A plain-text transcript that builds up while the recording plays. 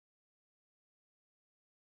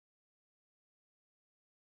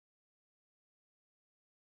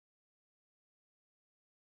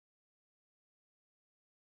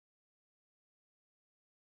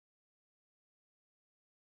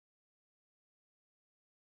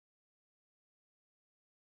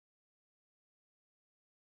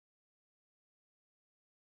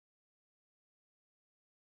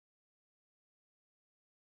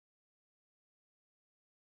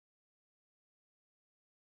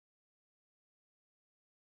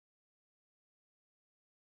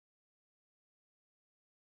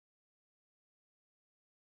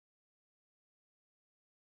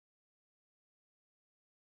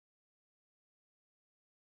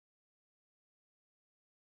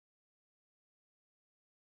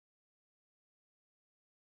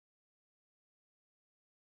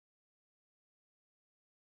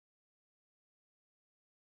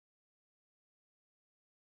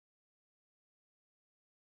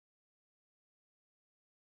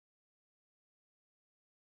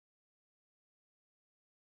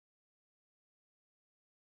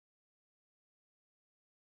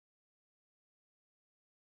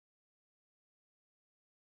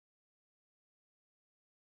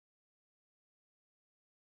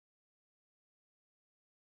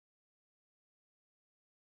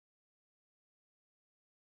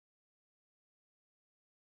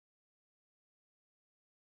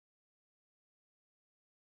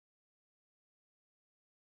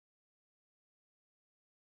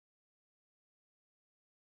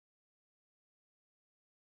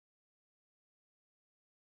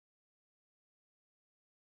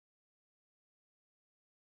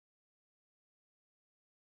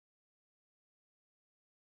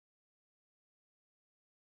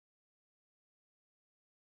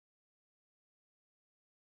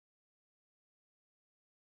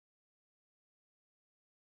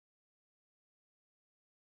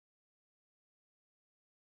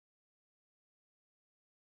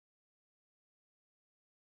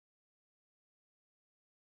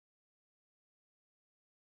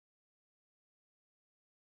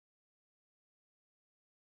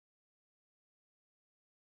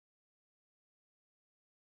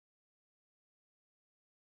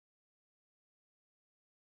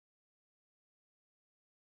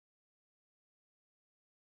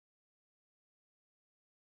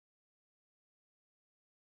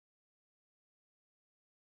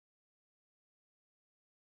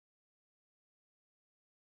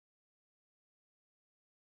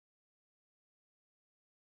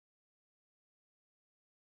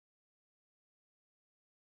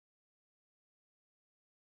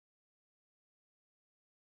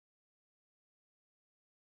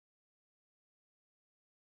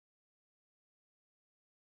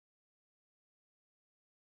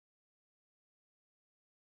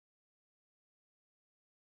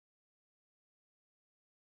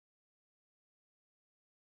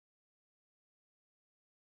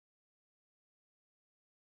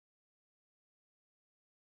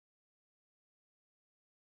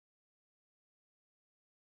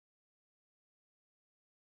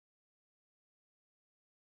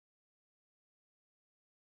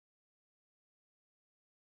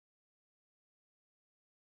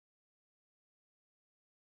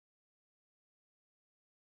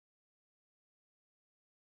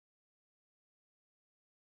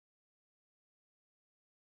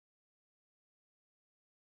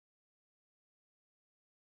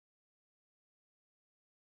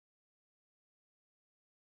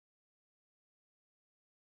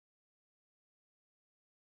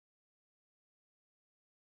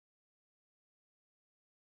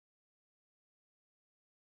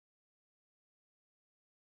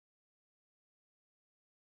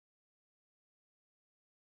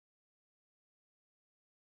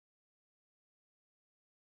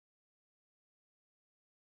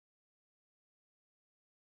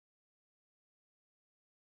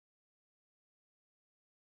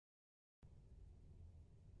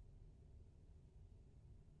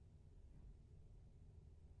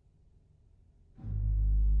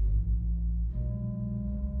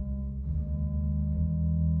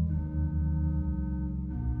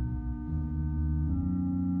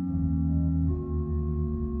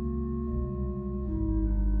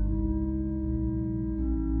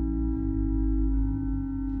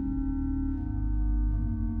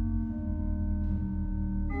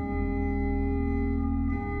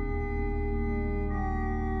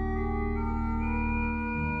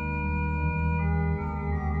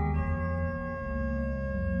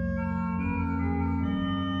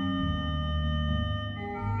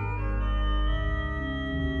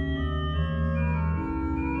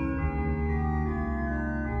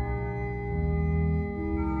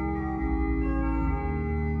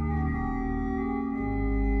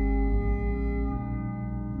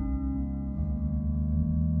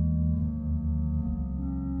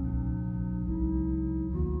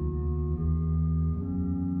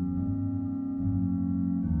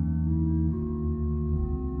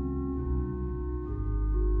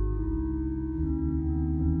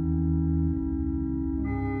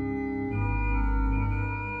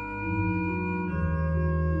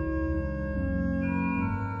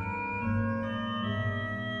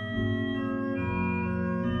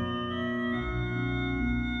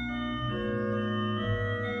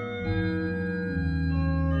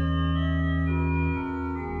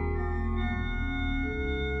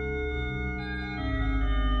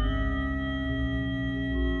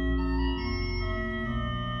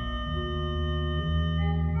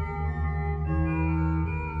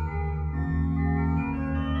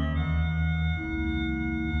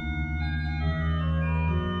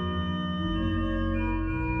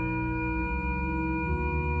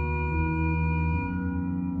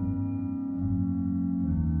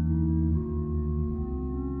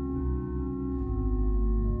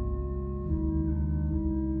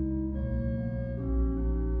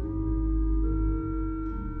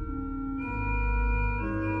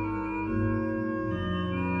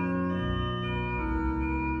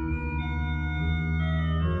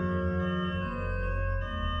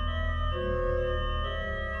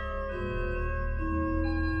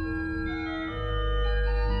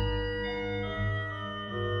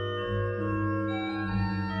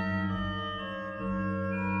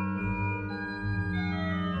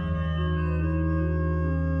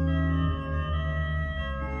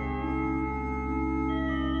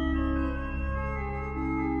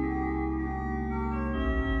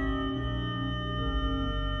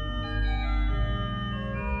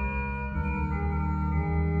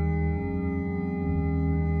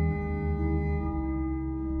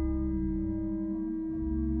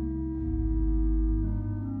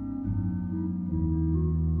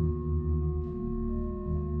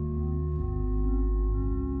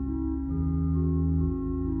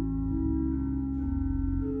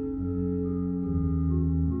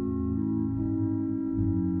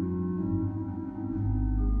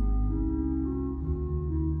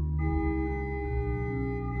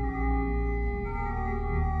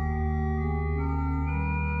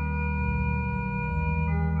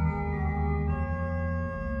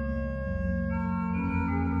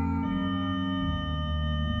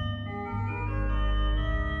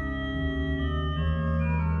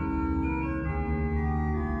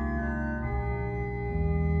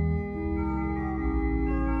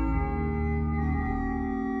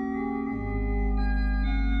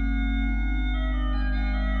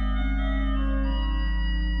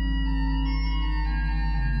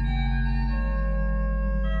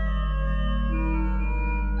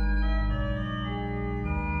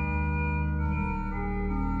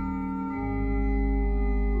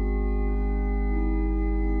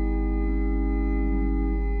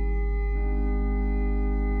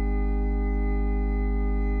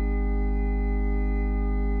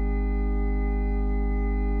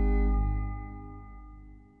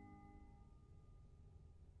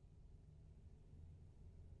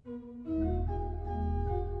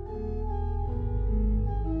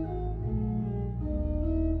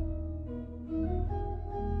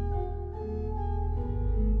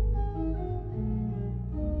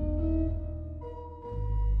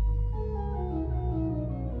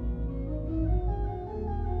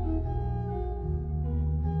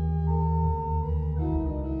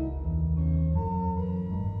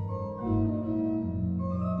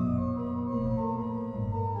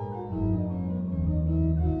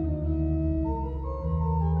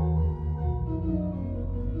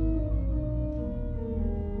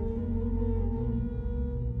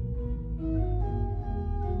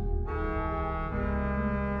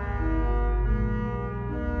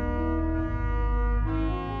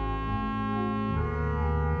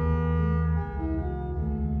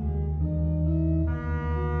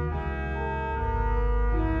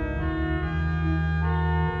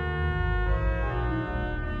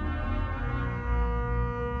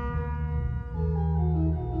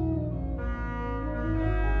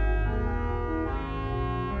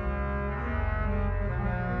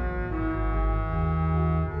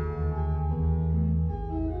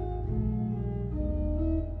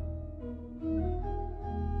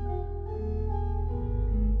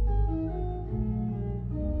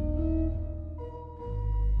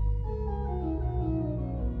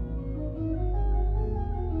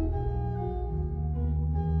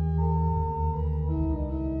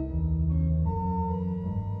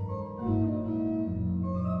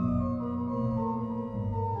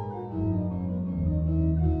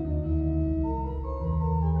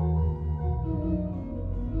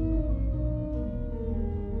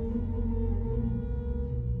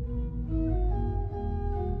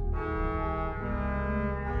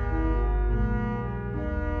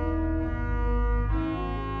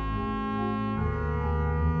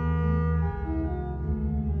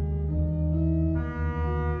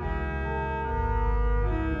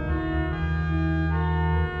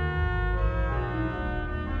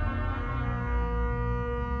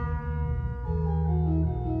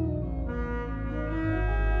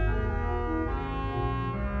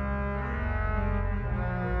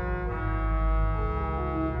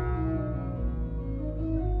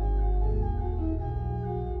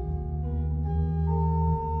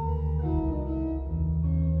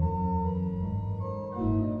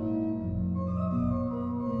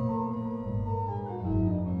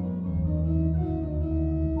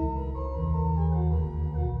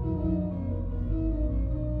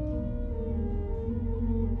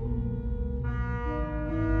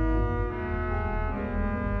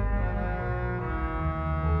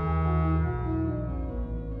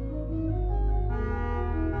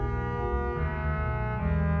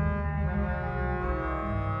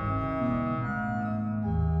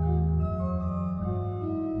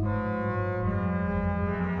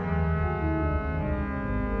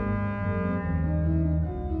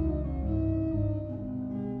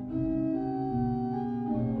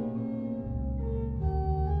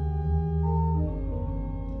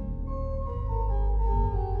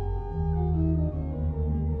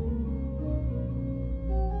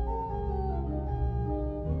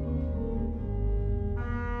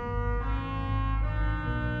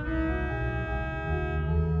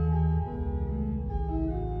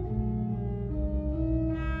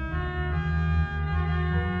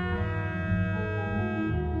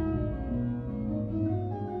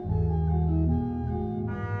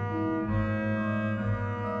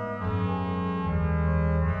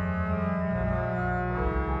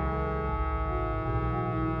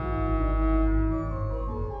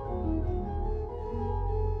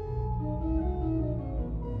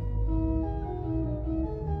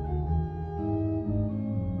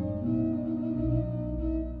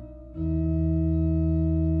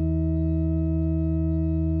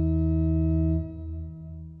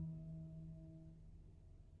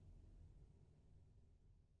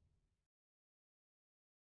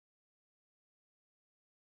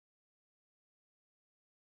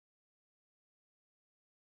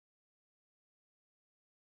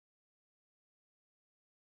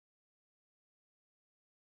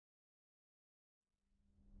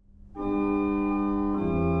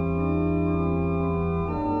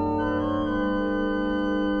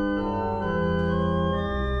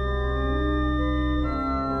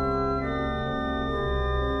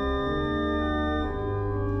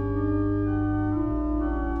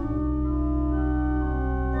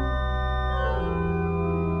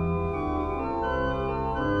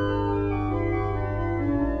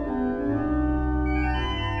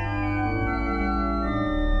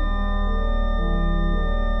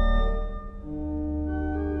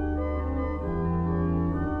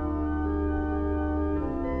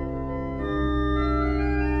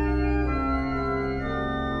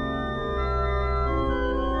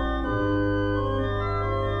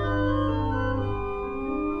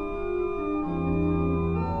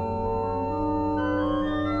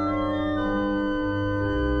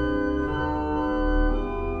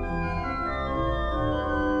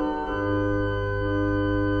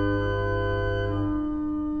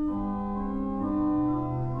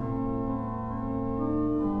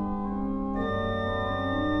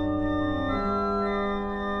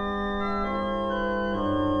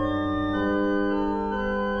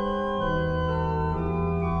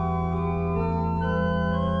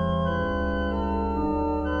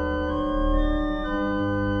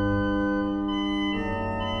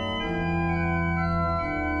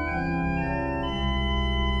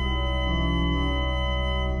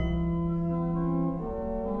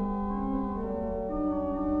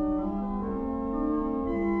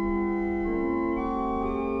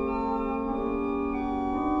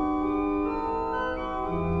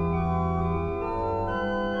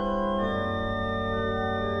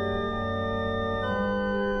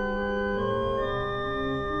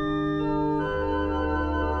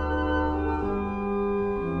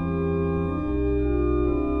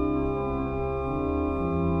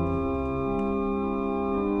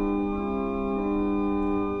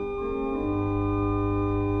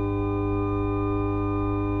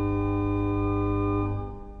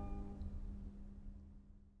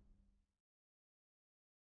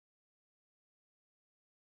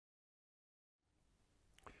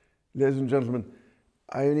Ladies and gentlemen,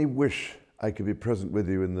 I only wish I could be present with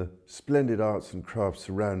you in the splendid arts and crafts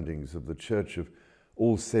surroundings of the Church of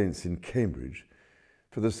All Saints in Cambridge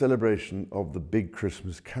for the celebration of the Big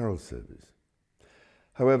Christmas Carol service.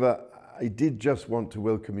 However, I did just want to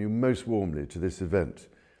welcome you most warmly to this event,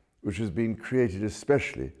 which has been created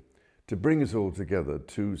especially to bring us all together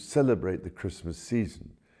to celebrate the Christmas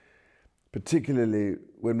season, particularly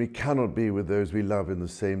when we cannot be with those we love in the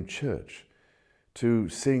same church, to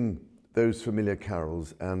sing those familiar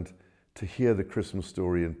carols and to hear the Christmas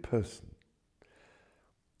story in person.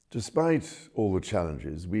 Despite all the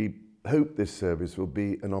challenges, we hope this service will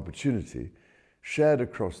be an opportunity shared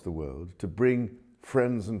across the world to bring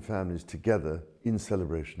friends and families together in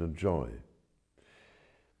celebration and joy.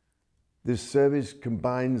 This service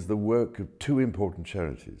combines the work of two important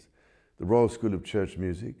charities, the Royal School of Church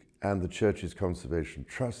Music and the Church's Conservation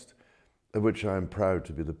Trust, of which I am proud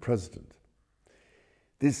to be the president.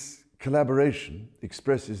 This collaboration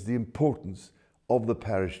expresses the importance of the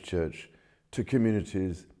parish church to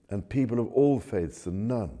communities and people of all faiths and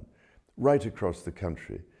none right across the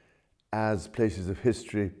country as places of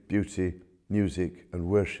history, beauty, music and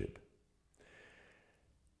worship.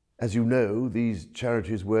 As you know, these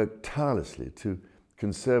charities work tirelessly to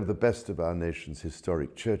conserve the best of our nation's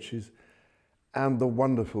historic churches and the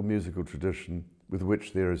wonderful musical tradition with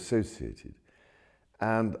which they are associated.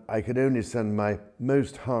 And I can only send my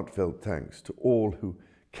most heartfelt thanks to all who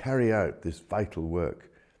carry out this vital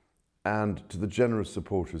work and to the generous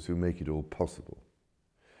supporters who make it all possible.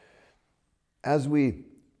 As we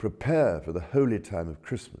prepare for the holy time of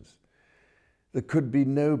Christmas, there could be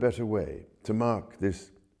no better way to mark this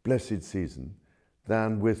blessed season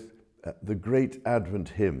than with the great Advent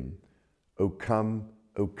hymn, O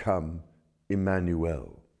come,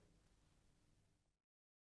 Emmanuel.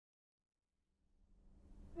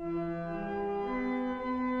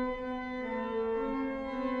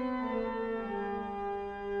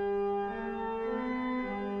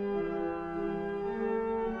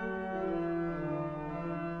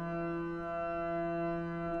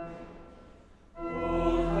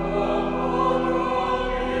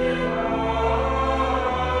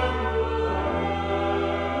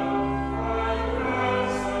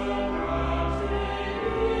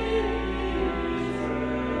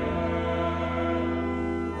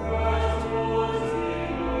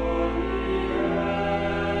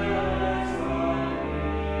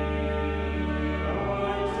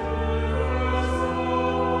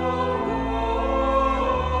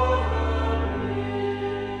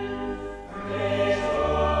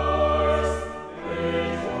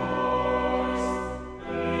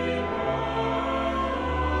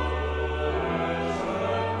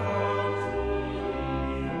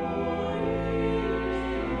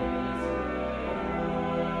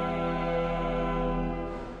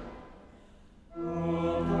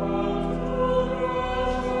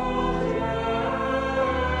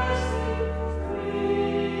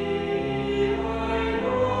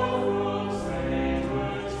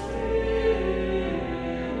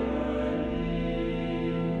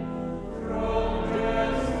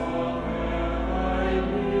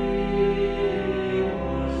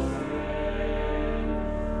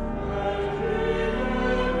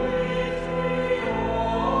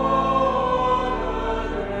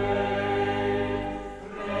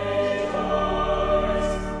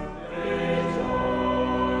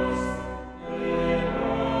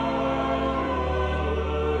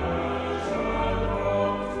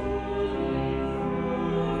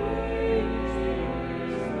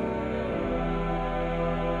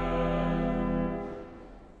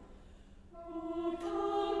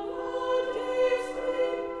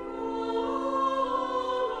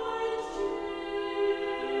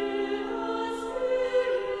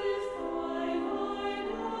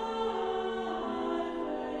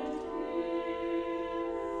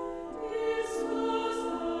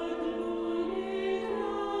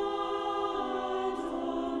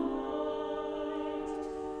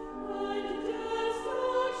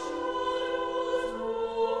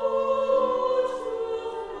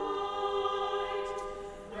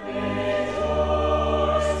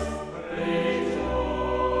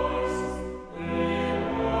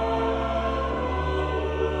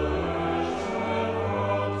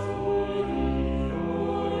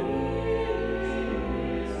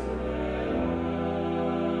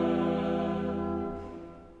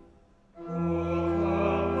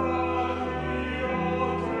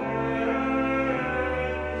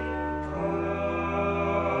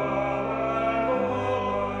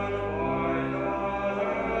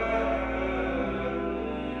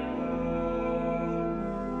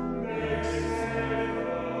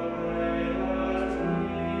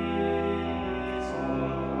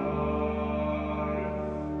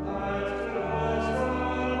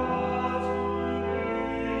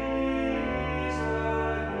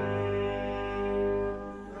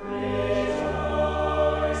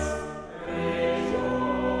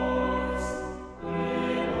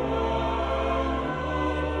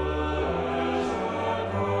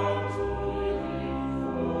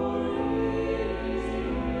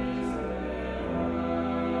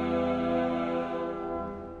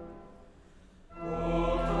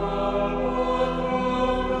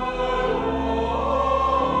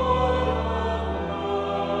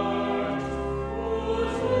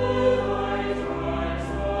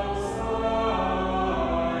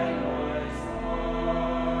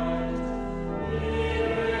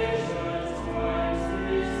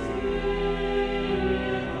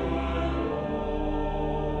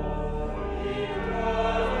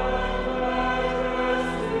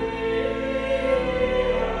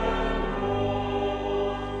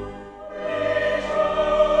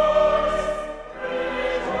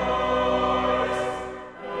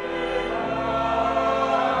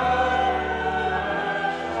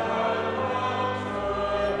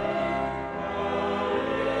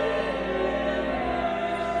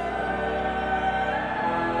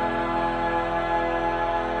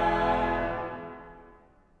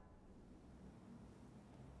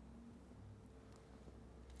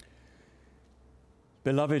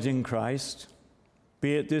 Beloved in Christ,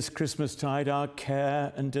 be it this Christmastide our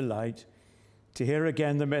care and delight to hear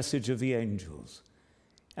again the message of the angels,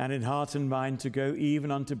 and in heart and mind to go even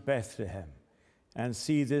unto Bethlehem and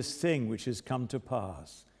see this thing which has come to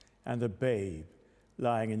pass, and the babe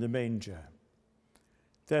lying in the manger.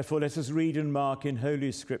 Therefore let us read and mark in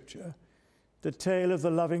Holy Scripture the tale of the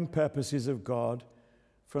loving purposes of God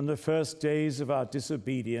from the first days of our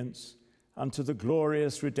disobedience unto the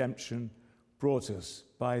glorious redemption brought us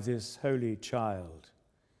by this holy child.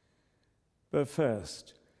 But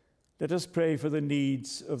first, let us pray for the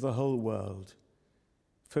needs of the whole world,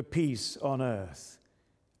 for peace on earth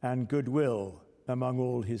and goodwill among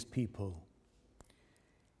all his people.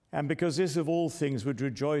 And because this of all things would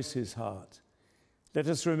rejoice his heart, let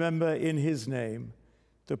us remember in his name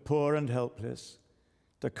the poor and helpless,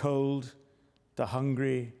 the cold, the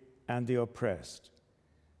hungry, and the oppressed,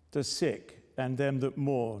 the sick and them that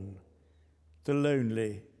mourn, the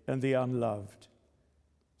lonely and the unloved,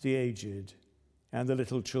 the aged and the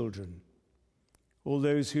little children, all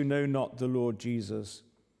those who know not the Lord Jesus,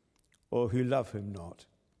 or who love him not,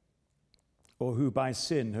 or who by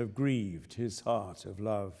sin have grieved his heart of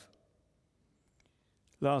love.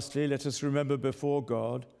 Lastly, let us remember before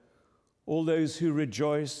God all those who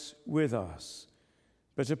rejoice with us,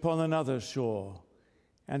 but upon another shore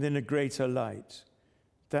and in a greater light,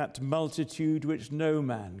 that multitude which no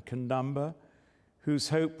man can number, whose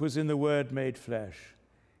hope was in the Word made flesh,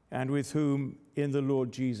 and with whom in the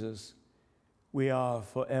Lord Jesus we are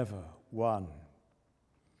forever one.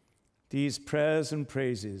 These prayers and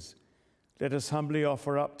praises let us humbly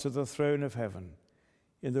offer up to the throne of heaven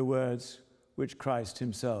in the words which Christ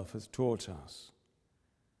himself hath taught us.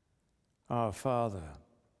 Our Father,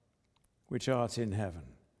 which art in heaven,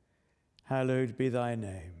 hallowed be thy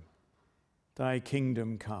name. Thy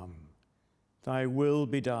kingdom come, thy will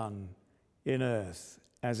be done in earth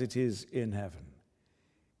as it is in heaven.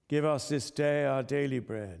 Give us this day our daily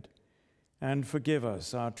bread, and forgive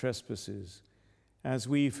us our trespasses, as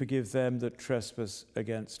we forgive them that trespass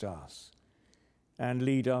against us. And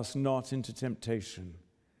lead us not into temptation,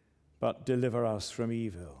 but deliver us from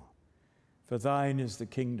evil. For thine is the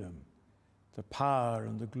kingdom, the power,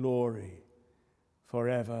 and the glory,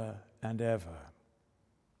 forever and ever.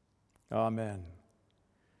 Amen.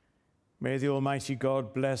 May the Almighty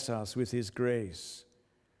God bless us with his grace.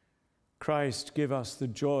 Christ give us the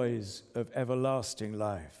joys of everlasting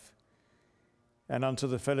life. And unto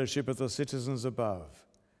the fellowship of the citizens above,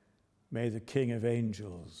 may the King of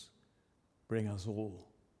angels bring us all.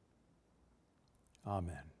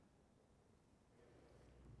 Amen.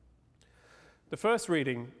 The first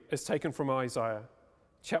reading is taken from Isaiah,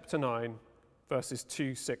 chapter 9, verses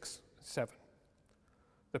 2, 6, 7.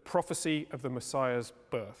 The prophecy of the Messiah's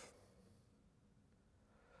birth.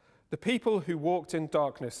 The people who walked in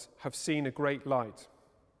darkness have seen a great light.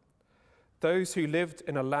 Those who lived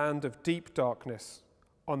in a land of deep darkness,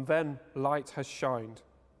 on them light has shined.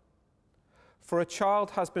 For a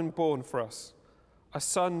child has been born for us, a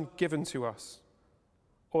son given to us.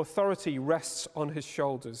 Authority rests on his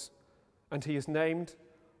shoulders, and he is named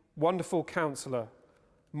Wonderful Counselor,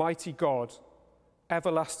 Mighty God,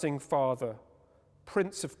 Everlasting Father,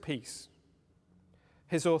 Prince of Peace.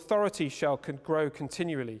 His authority shall grow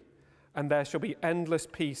continually, and there shall be endless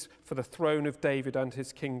peace for the throne of David and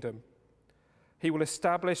his kingdom. He will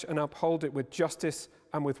establish and uphold it with justice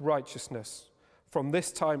and with righteousness, from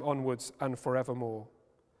this time onwards and forevermore.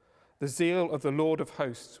 The zeal of the Lord of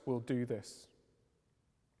hosts will do this.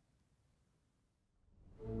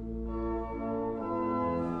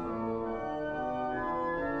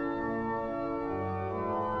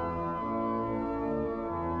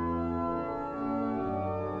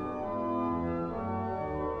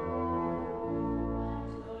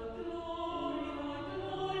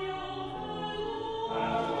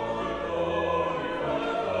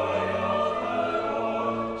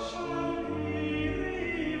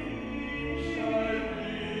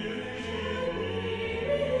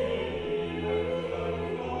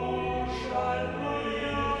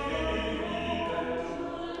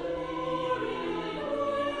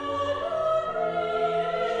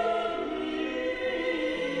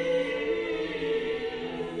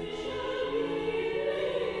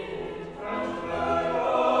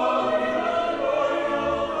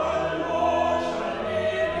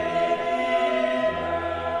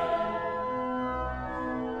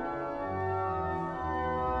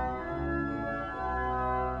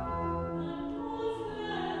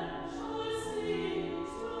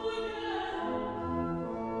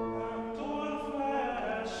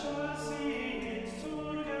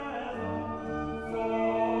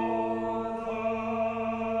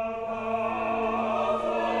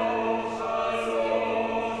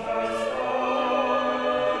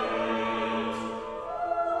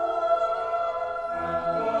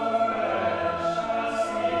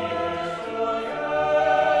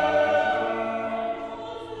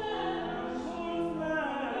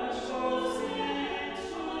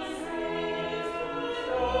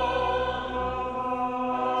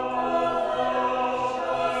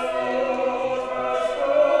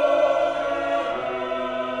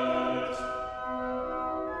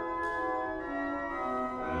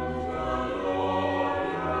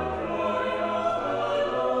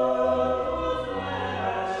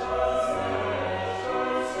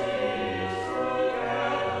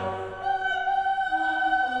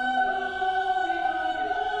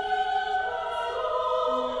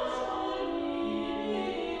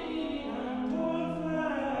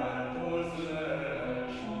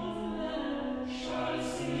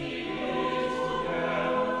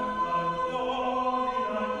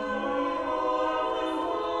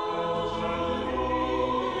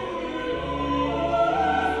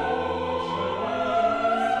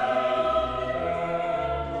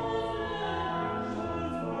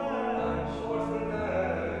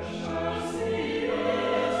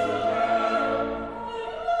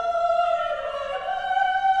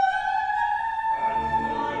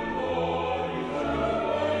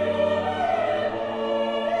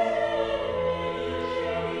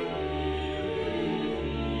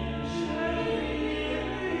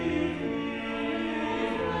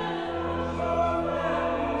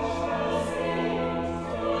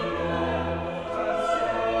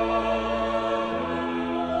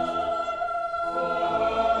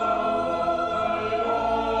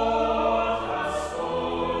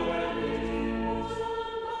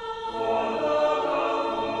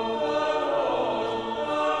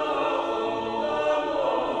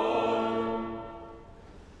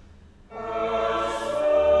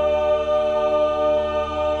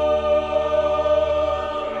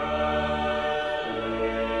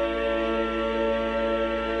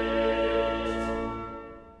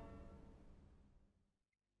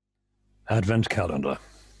 Advent Calendar.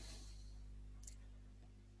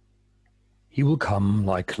 He will come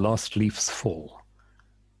like last leaf's fall,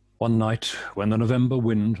 one night when the November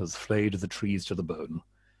wind has flayed the trees to the bone,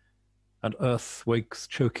 and earth wakes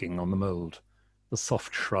choking on the mould, the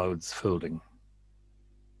soft shrouds folding.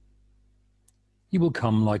 He will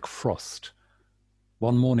come like frost,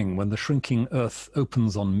 one morning when the shrinking earth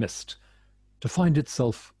opens on mist, to find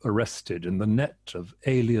itself arrested in the net of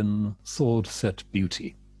alien, sword-set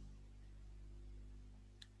beauty.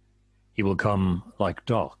 He will come like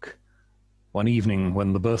dark, one evening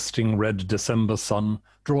when the bursting red December sun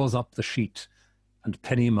draws up the sheet and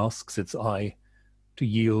penny masks its eye to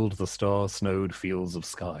yield the star-snowed fields of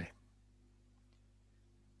sky.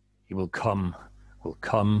 He will come, will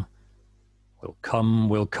come, will come,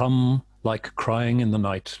 will come, like crying in the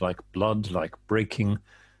night, like blood, like breaking,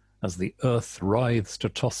 as the earth writhes to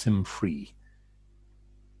toss him free.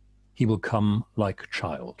 He will come like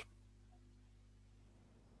child.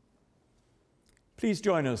 Please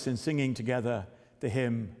join us in singing together the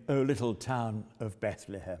hymn, O Little Town of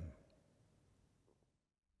Bethlehem.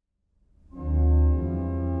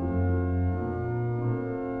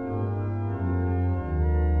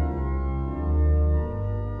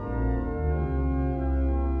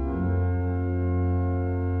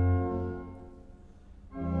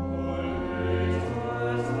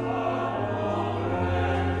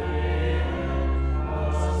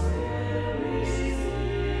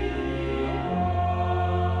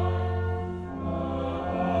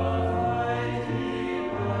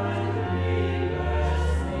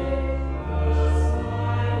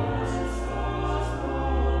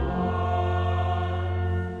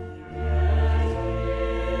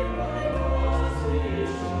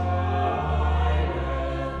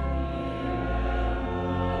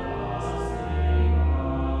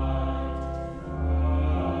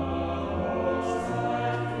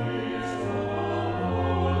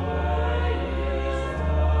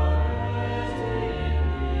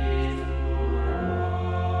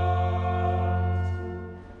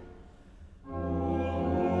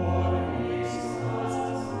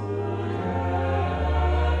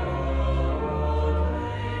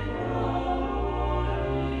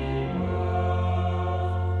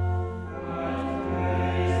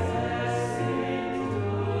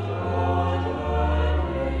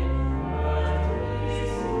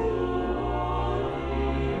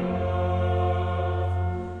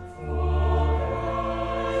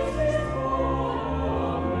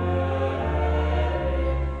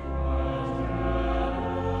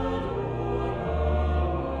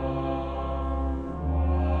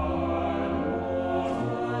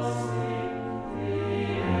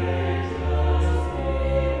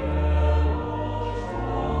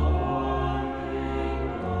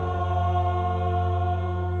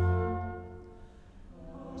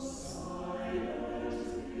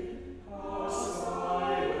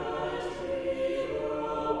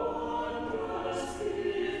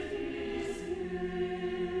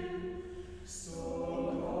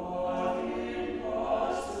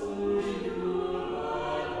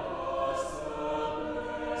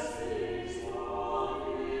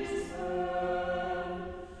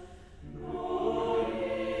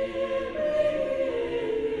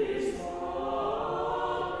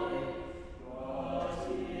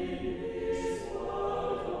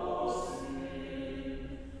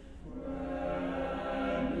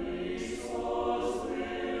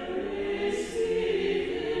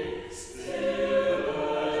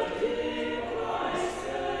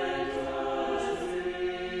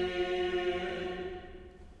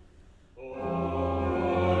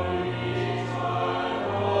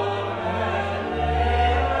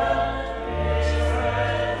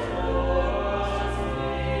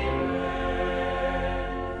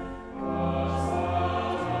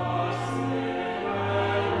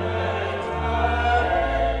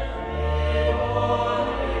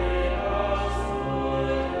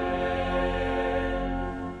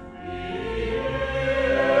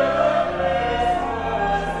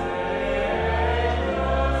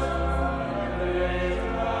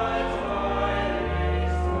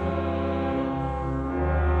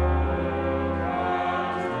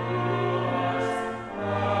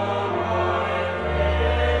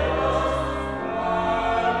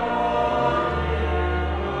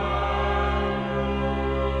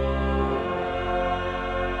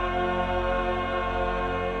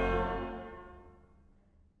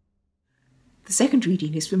 The second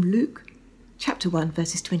reading is from Luke, chapter 1,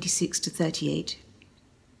 verses 26 to 38,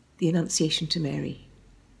 the Annunciation to Mary.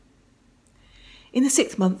 In the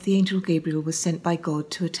 6th month, the angel Gabriel was sent by God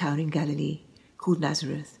to a town in Galilee called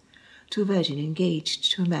Nazareth, to a virgin engaged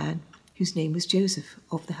to a man whose name was Joseph,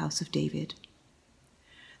 of the house of David.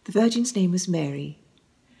 The virgin's name was Mary,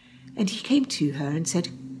 and he came to her and said,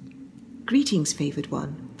 "Greetings, favoured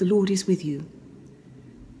one, the Lord is with you."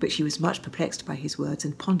 But she was much perplexed by his words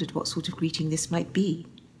and pondered what sort of greeting this might be.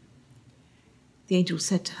 The angel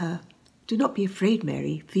said to her, "Do not be afraid,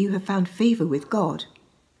 Mary, for you have found favour with God.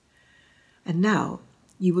 And now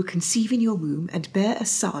you will conceive in your womb and bear a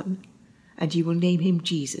son, and you will name him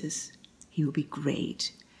Jesus. He will be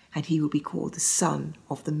great, and he will be called the Son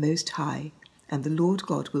of the Most High, and the Lord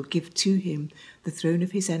God will give to him the throne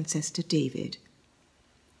of his ancestor David.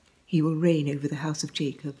 He will reign over the house of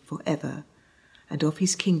Jacob forever, and of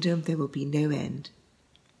his kingdom there will be no end."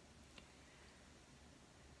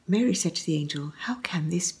 Mary said to the angel, "How can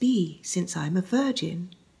this be, since I am a virgin?"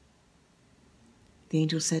 The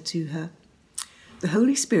angel said to her, "The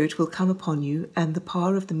Holy Spirit will come upon you, and the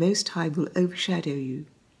power of the Most High will overshadow you.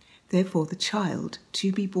 Therefore the child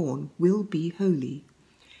to be born will be holy.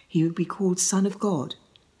 He will be called Son of God.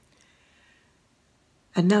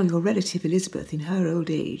 And now your relative Elizabeth, in her old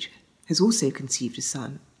age, has also conceived a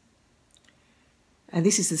son. And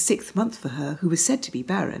this is the 6th month for her, who was said to be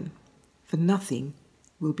barren, for nothing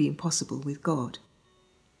will be impossible with God."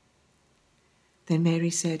 Then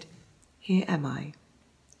Mary said, "Here am I,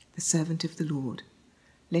 the servant of the Lord.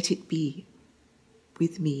 Let it be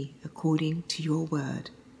with me according to your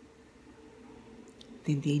word."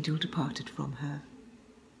 Then the angel departed from her.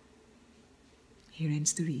 Here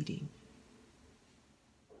ends the reading.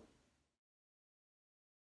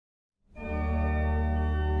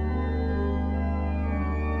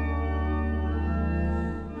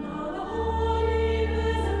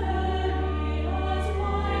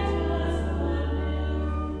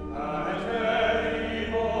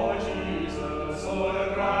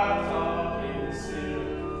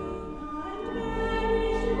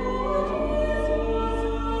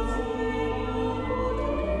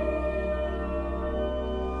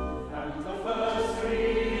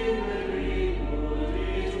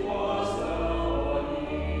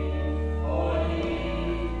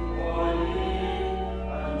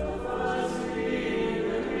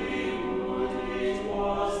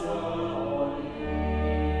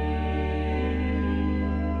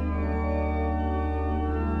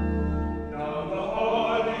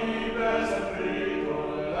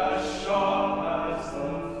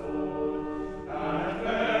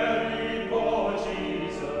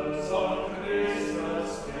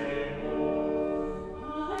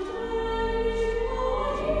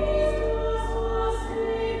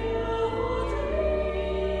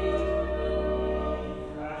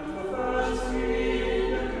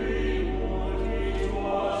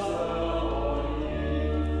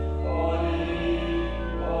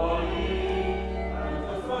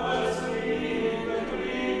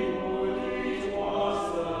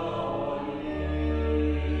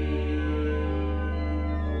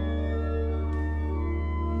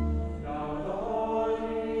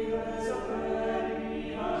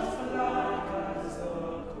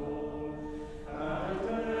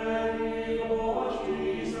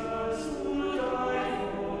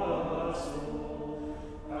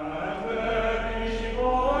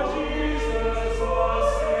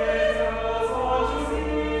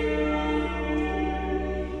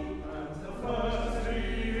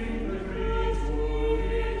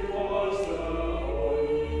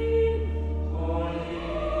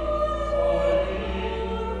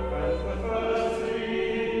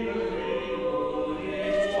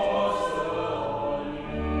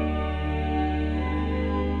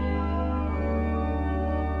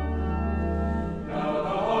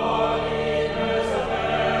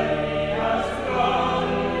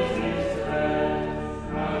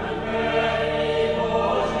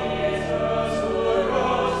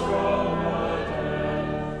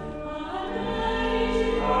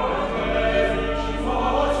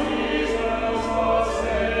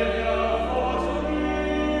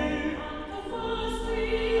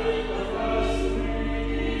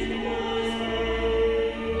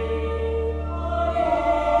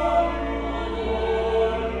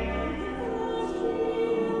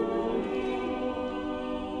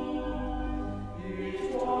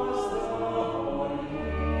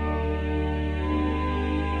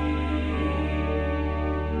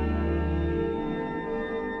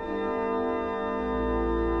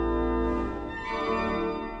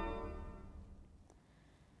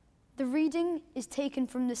 The reading is taken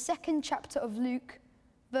from the 2nd chapter of Luke,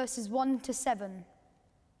 verses 1 to 7.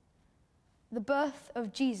 The birth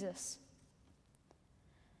of Jesus.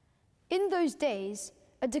 In those days,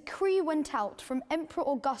 a decree went out from Emperor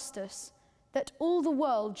Augustus that all the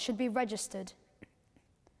world should be registered.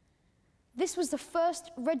 This was the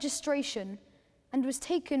first registration and was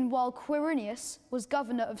taken while Quirinius was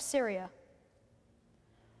governor of Syria.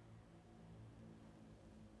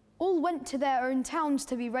 All went to their own towns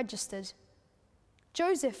to be registered.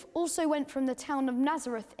 Joseph also went from the town of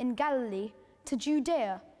Nazareth in Galilee to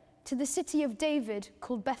Judea, to the city of David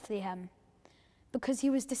called Bethlehem, because he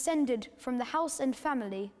was descended from the house and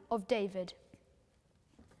family of David.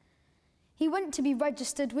 He went to be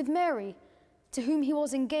registered with Mary, to whom he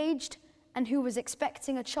was engaged and who was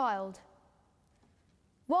expecting a child.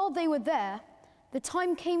 While they were there, the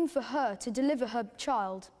time came for her to deliver her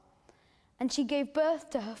child, and she gave birth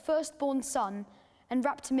to her firstborn son and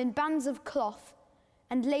wrapped him in bands of cloth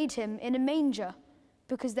and laid him in a manger,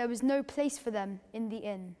 because there was no place for them in the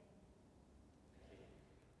inn.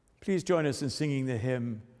 Please join us in singing the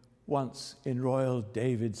hymn, Once in Royal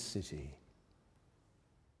David's City.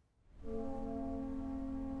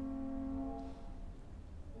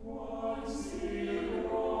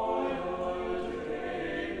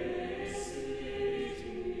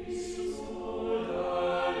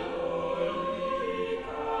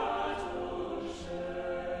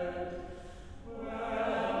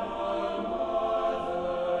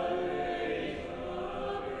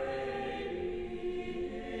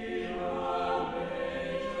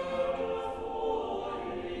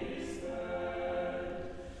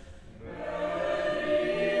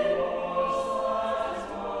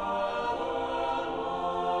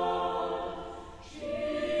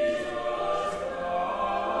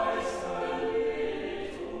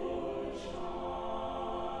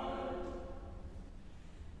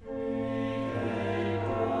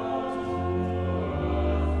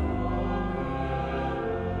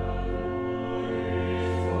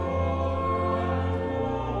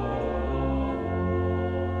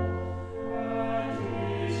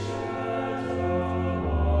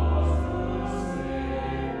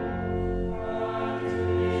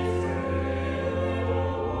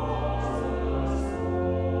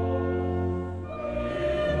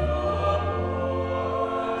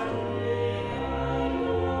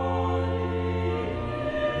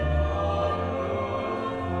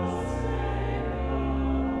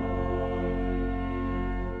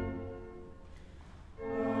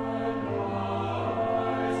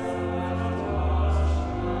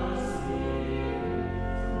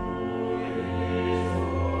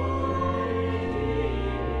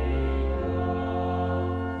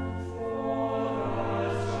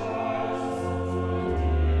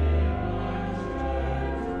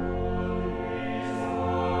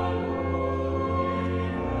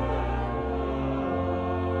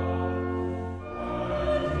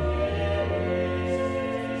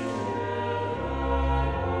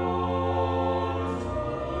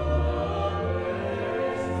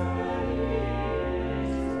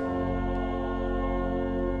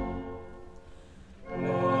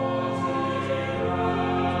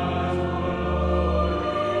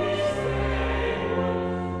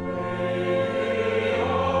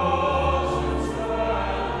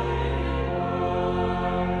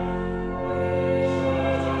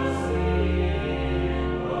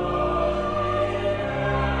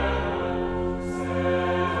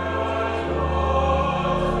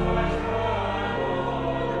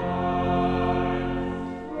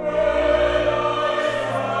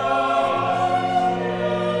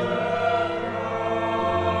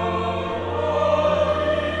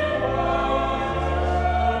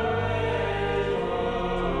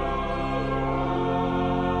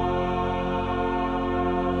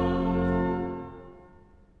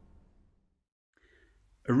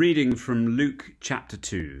 A reading from Luke chapter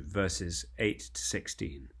 2, verses 8 to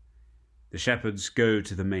 16. The shepherds go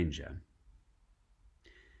to the manger.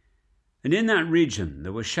 And in that region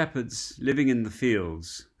there were shepherds living in the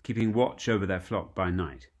fields, keeping watch over their flock by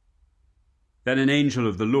night. Then an angel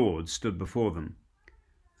of the Lord stood before them,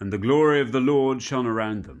 and the glory of the Lord shone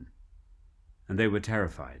around them, and they were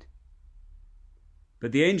terrified.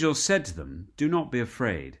 But the angel said to them, "Do not be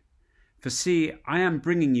afraid. For see, I am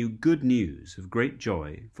bringing you good news of great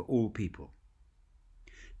joy for all people.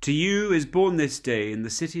 To you is born this day in the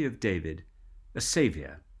city of David a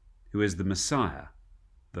Saviour, who is the Messiah,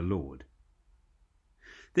 the Lord.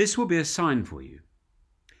 This will be a sign for you.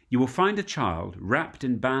 You will find a child wrapped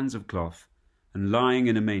in bands of cloth and lying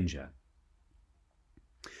in a manger."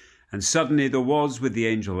 And suddenly there was with the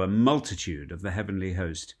angel a multitude of the heavenly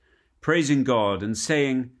host, praising God and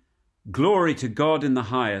saying, "Glory to God in the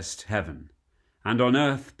highest heaven, and on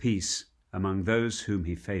earth peace among those whom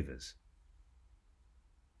he favours."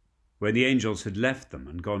 When the angels had left them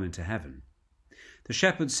and gone into heaven, the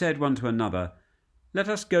shepherds said one to another, Let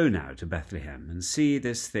us go now to Bethlehem and see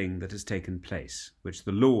this thing that has taken place, which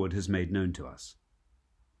the Lord has made known to us."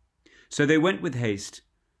 So they went with haste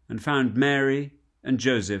and found Mary and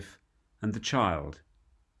Joseph and the child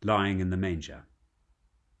lying in the manger.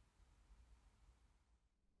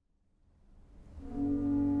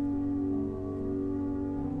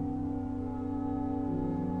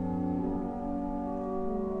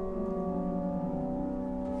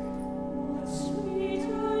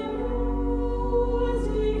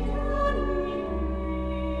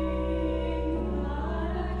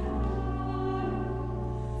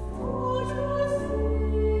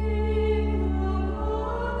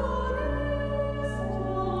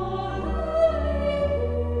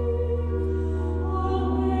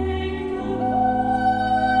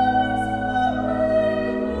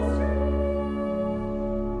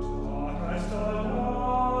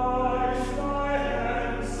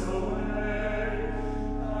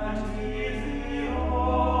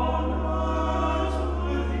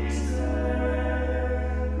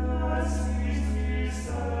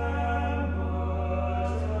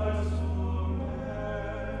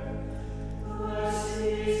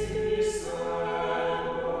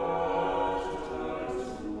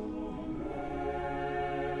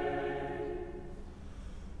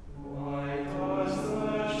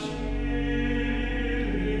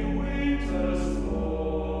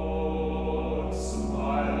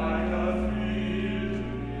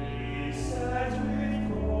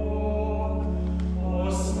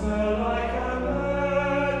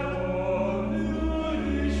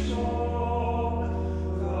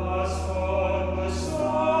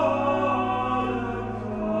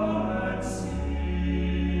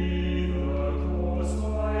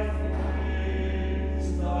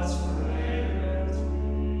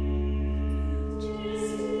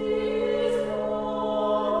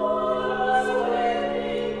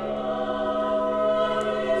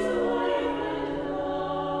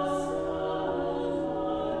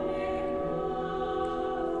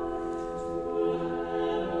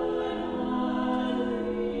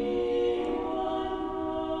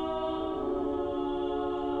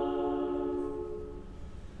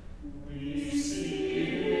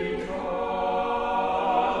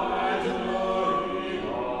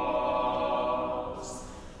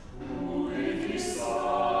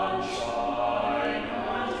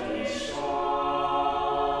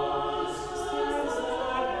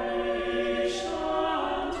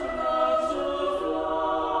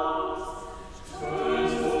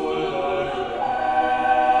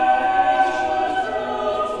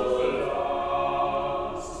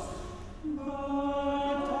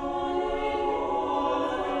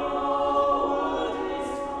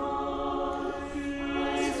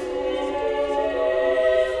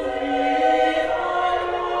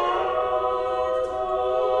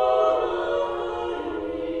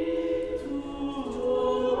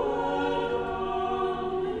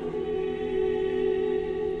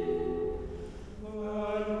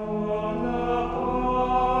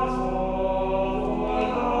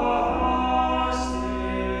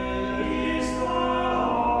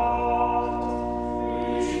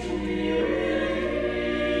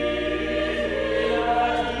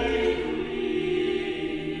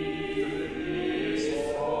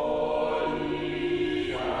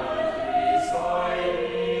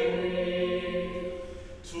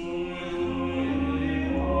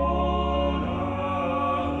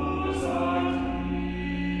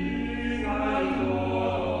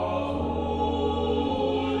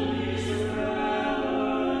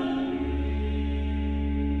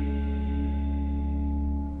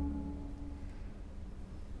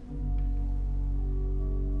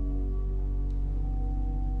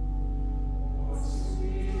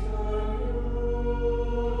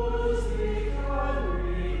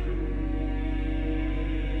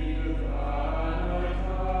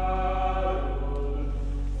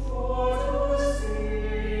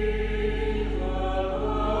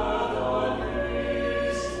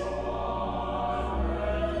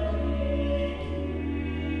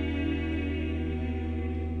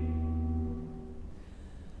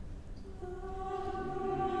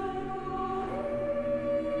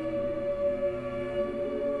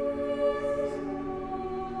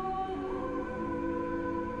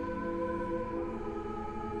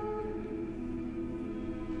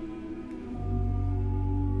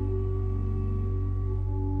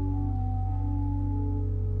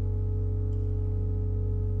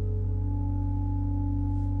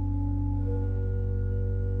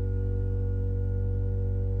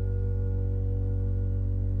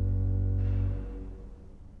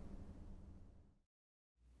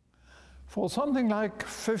 For something like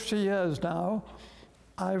 50 years now,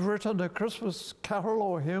 I've written a Christmas carol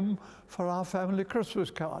or hymn for our family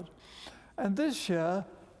Christmas card. And this year,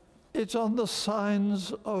 it's on the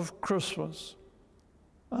signs of Christmas.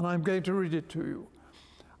 And I'm going to read it to you.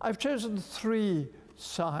 I've chosen 3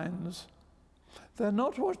 signs. They're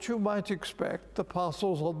not what you might expect, the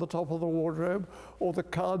parcels on the top of the wardrobe, or the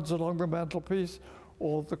cards along the mantelpiece,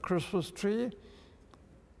 or the Christmas tree.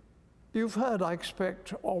 You've heard, I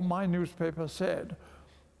expect, or my newspaper said,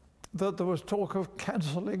 that there was talk of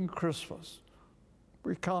cancelling Christmas.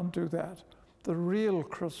 We can't do that. The real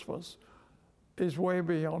Christmas is way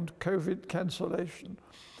beyond COVID cancellation,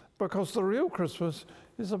 because the real Christmas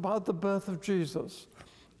is about the birth of Jesus.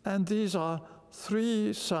 And these are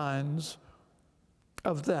 3 signs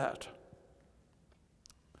of that.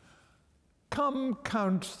 Come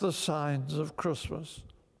count the signs of Christmas,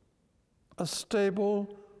 a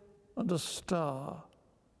stable and a star,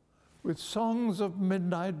 with songs of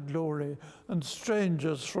midnight glory and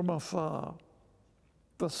strangers from afar.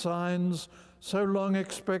 The signs so long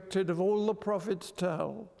expected of all the prophets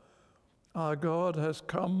tell, our God has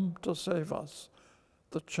come to save us,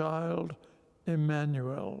 the child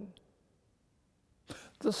Emmanuel.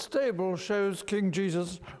 The stable shows King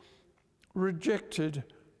Jesus rejected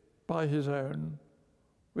by his own,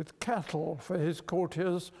 with cattle for his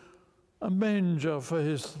courtiers, a manger for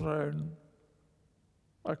his throne.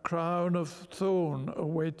 A crown of thorn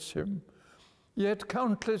awaits him, yet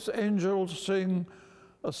countless angels sing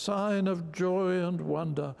a sign of joy and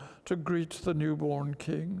wonder to greet the newborn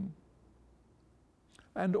King.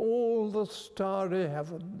 And all the starry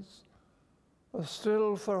heavens are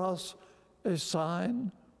still for us a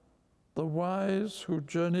sign. The wise who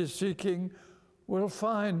journey seeking will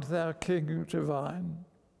find their King divine,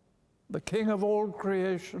 the King of all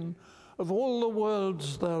creation, of all the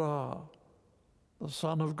worlds there are, the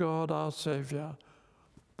Son of God, our Savior,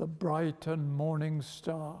 the bright and morning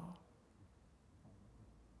star.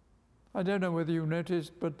 I don't know whether you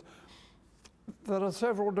noticed, but there are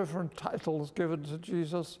several different titles given to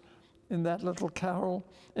Jesus in that little carol.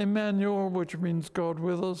 Emmanuel, which means God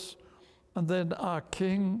with us, and then our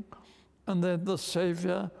King, and then the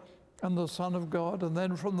Savior, and the Son of God, and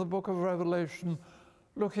then from the book of Revelation,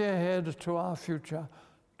 looking ahead to our future,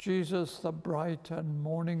 Jesus, the bright and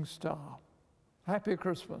morning star. Happy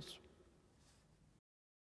Christmas.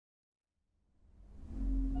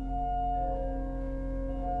 You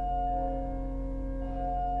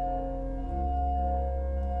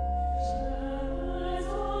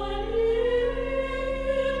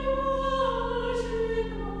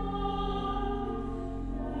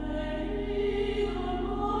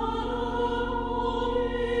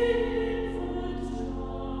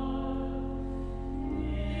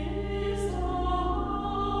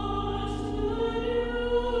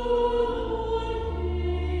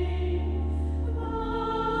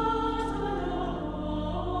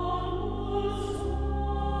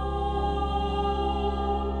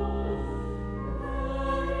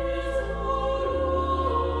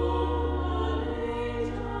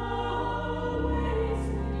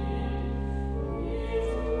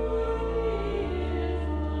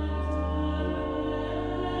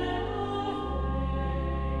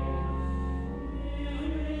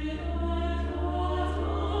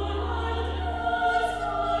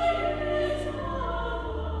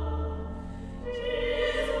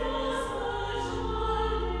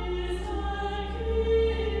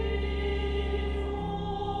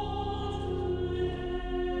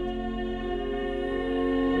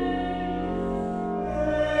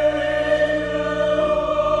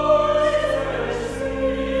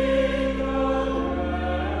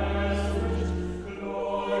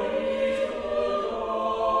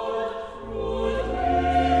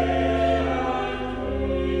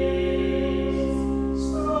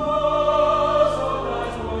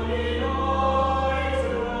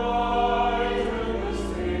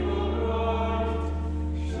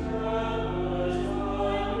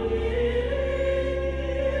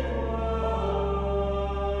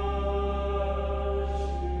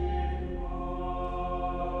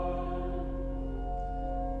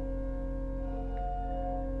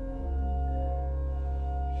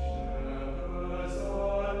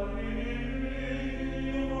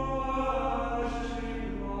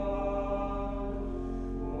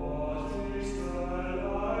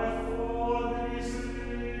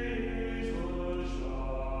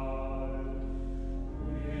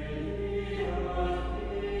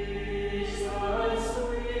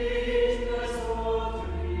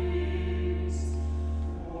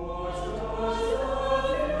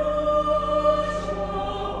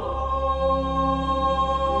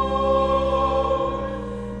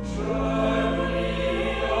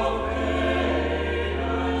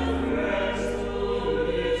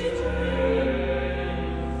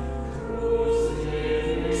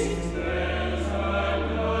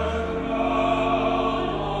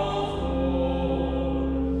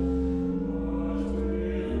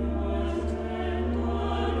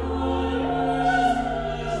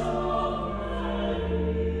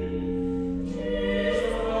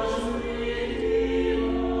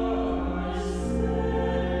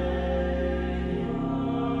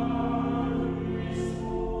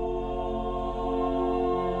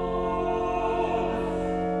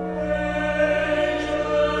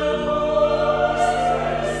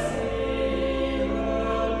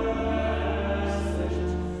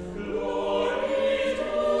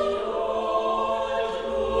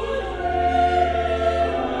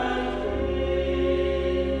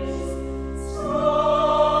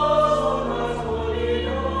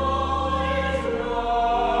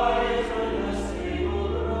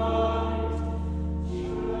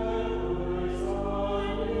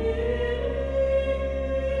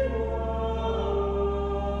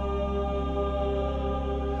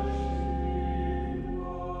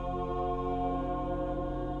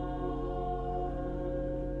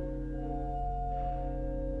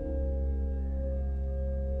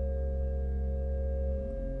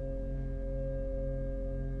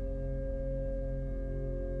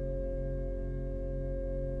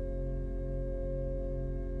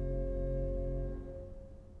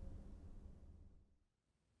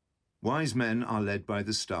Wise men are led by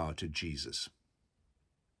the star to Jesus.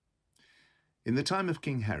 In the time of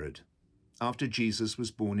King Herod, after Jesus was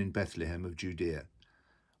born in Bethlehem of Judea,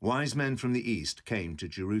 wise men from the east came to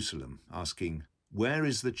Jerusalem, asking, "Where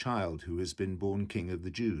is the child who has been born King of the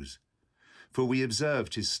Jews? For we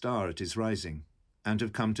observed his star at his rising, and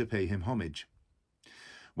have come to pay him homage."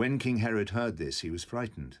 When King Herod heard this, he was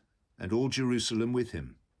frightened, and all Jerusalem with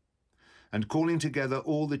him. And calling together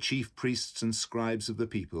all the chief priests and scribes of the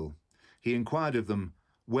people, he inquired of them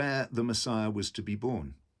where the Messiah was to be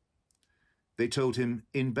born. They told him,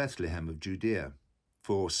 "In Bethlehem of Judea,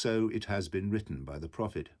 for so it has been written by the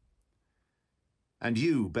prophet. And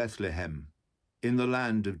you, Bethlehem, in the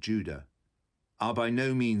land of Judah, are by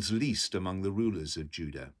no means least among the rulers of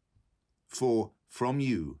Judah. For from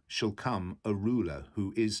you shall come a ruler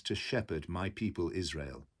who is to shepherd my people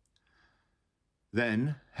Israel."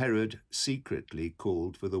 Then Herod secretly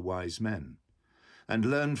called for the wise men, and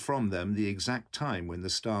learned from them the exact time when the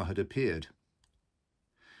star had appeared.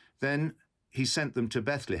 Then he sent them to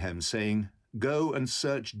Bethlehem, saying, "Go and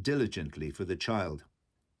search diligently for the child.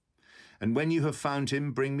 And when you have found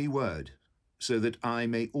him, bring me word, so that I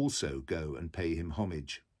may also go and pay him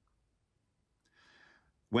homage."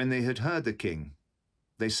 When they had heard the king,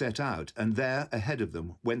 they set out, and there ahead of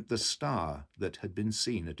them went the star that had been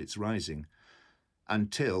seen at its rising,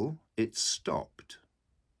 until it stopped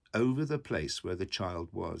over the place where the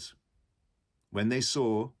child was. When they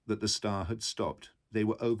saw that the star had stopped, they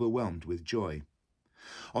were overwhelmed with joy.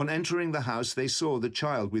 On entering the house, they saw the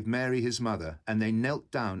child with Mary his mother, and they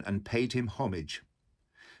knelt down and paid him homage.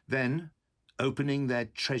 Then, opening their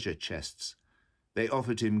treasure chests, they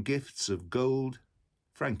offered him gifts of gold,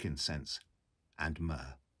 frankincense, and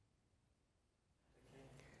myrrh.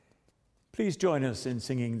 Please join us in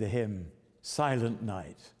singing the hymn, "Silent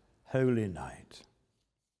Night, Holy Night."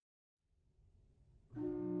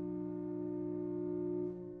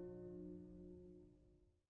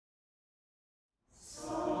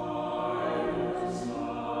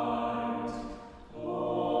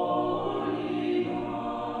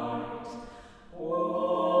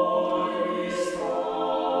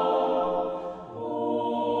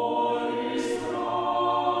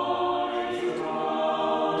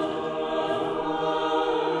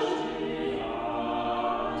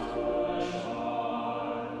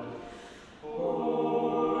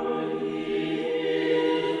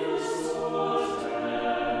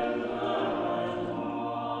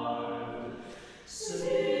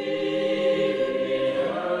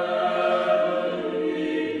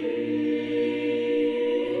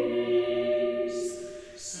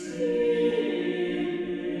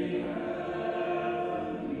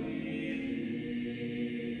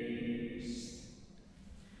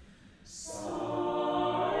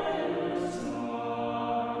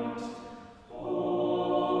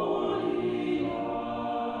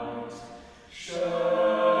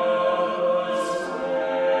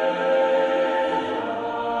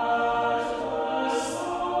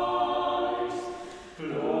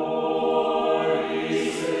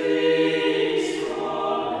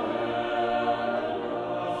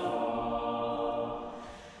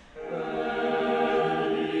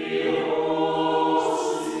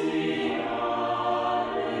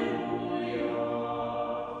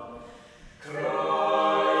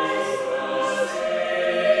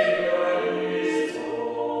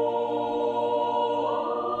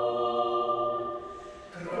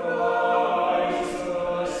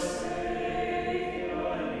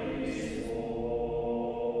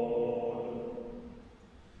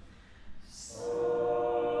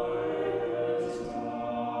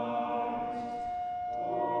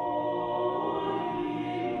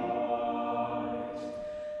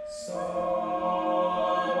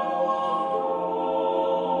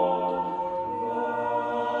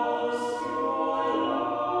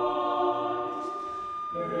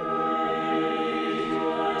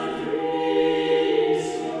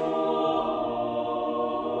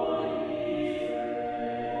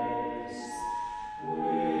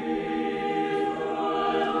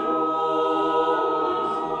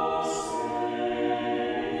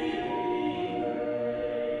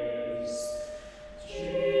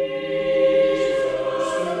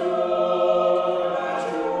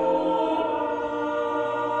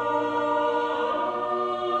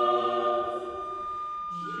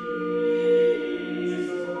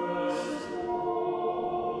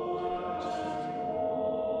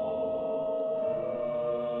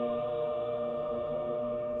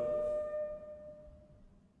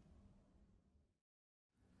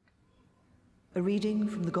 A reading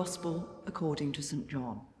from the Gospel according to St.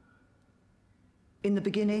 John. In the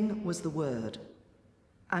beginning was the Word,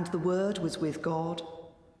 and the Word was with God,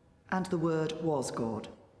 and the Word was God.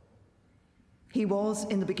 He was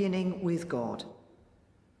in the beginning with God.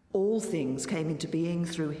 All things came into being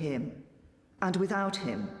through him, and without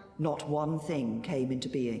him not one thing came into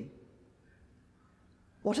being.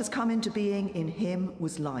 What has come into being in him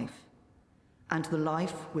was life, and the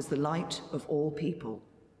life was the light of all people.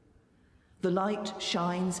 The light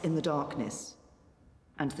shines in the darkness,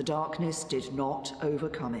 and the darkness did not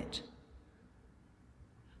overcome it.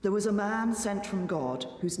 There was a man sent from God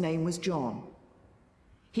whose name was John.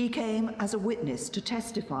 He came as a witness to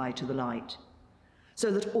testify to the light,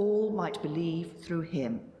 so that all might believe through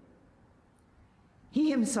him. He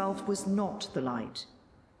himself was not the light,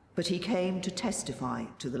 but he came to testify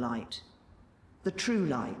to the light, the true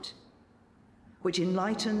light, which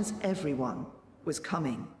enlightens everyone, was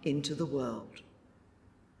coming into the world.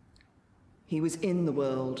 He was in the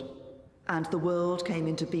world, and the world came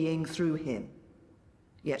into being through him,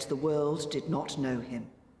 yet the world did not know him.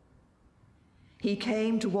 He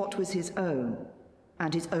came to what was his own,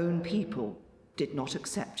 and his own people did not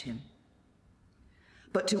accept him.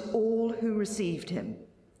 But to all who received him,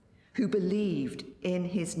 who believed in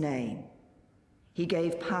his name, he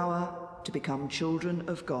gave power to become children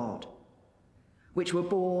of God, which were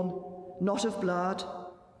born not of blood,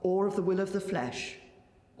 or of the will of the flesh,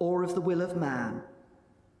 or of the will of man,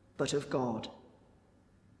 but of God.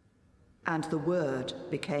 And the Word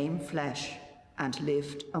became flesh and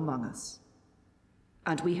lived among us.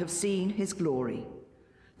 And we have seen his glory,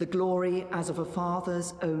 the glory as of a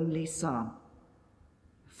Father's only Son,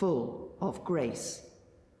 full of grace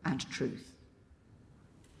and truth.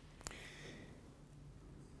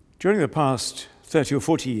 During the past 30 or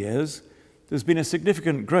 40 years, there's been a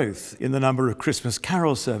significant growth in the number of Christmas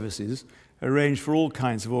carol services arranged for all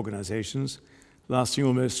kinds of organisations, lasting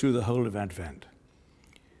almost through the whole of Advent.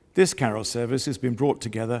 This carol service has been brought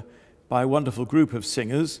together by a wonderful group of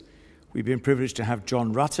singers. We've been privileged to have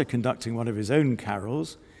John Rutter conducting one of his own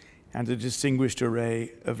carols and a distinguished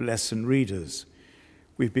array of lesson readers.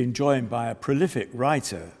 We've been joined by a prolific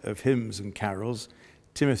writer of hymns and carols,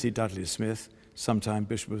 Timothy Dudley-Smith, sometime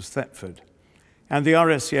Bishop of Thetford. And the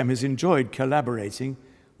RSCM has enjoyed collaborating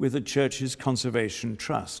with the Church's Conservation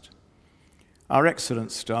Trust. Our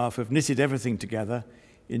excellent staff have knitted everything together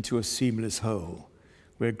into a seamless whole.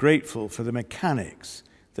 We're grateful for the mechanics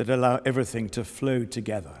that allow everything to flow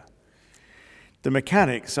together. The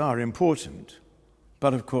mechanics are important,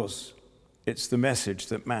 but of course, it's the message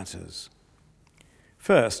that matters.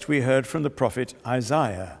 First, we heard from the prophet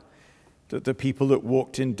Isaiah that the people that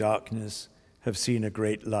walked in darkness have seen a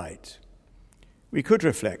great light. We could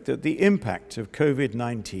reflect that the impact of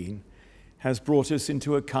COVID-19 has brought us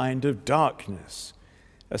into a kind of darkness,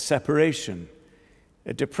 a separation,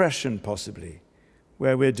 a depression possibly,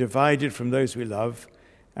 where we're divided from those we love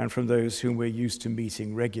and from those whom we're used to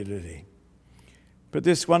meeting regularly. But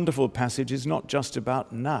this wonderful passage is not just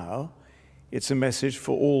about now, it's a message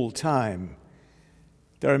for all time.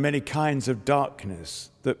 There are many kinds of darkness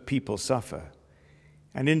that people suffer,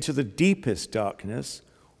 and into the deepest darkness,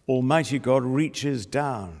 Almighty God reaches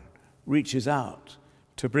down, reaches out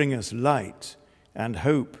to bring us light and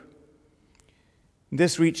hope.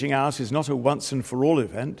 This reaching out is not a once and for all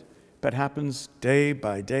event, but happens day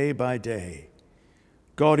by day by day.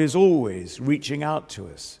 God is always reaching out to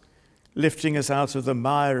us, lifting us out of the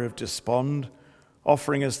mire of despond,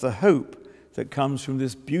 offering us the hope that comes from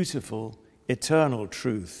this beautiful, eternal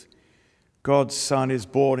truth. God's Son is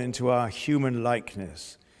born into our human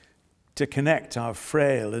likeness to connect our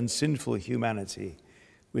frail and sinful humanity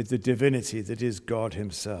with the divinity that is God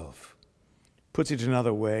himself. Put it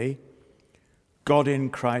another way, God in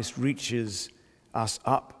Christ reaches us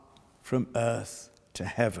up from earth to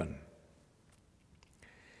heaven.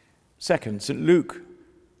 Second, St. Luke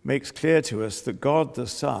makes clear to us that God the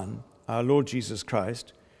Son, our Lord Jesus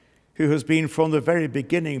Christ, who has been from the very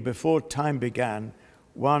beginning, before time began,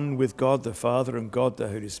 one with God the Father and God the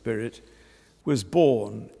Holy Spirit, was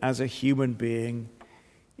born as a human being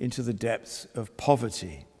into the depths of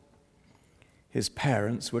poverty. His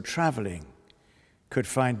parents were traveling, could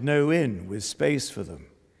find no inn with space for them,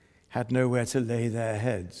 had nowhere to lay their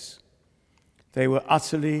heads. They were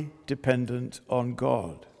utterly dependent on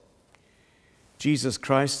God. Jesus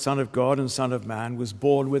Christ, Son of God and Son of Man, was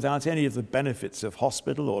born without any of the benefits of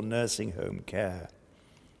hospital or nursing home care.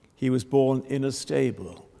 He was born in a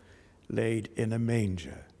stable, laid in a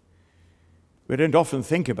manger. We don't often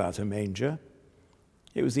think about a manger.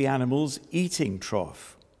 It was the animals' eating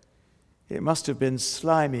trough. It must have been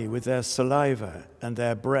slimy with their saliva and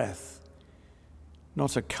their breath.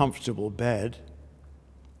 Not a comfortable bed,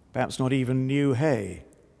 perhaps not even new hay.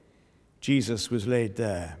 Jesus was laid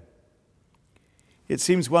there. It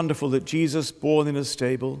seems wonderful that Jesus, born in a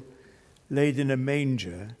stable, laid in a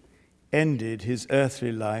manger, ended his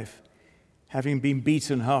earthly life, having been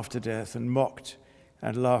beaten half to death and mocked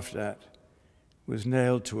and laughed at, was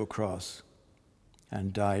nailed to a cross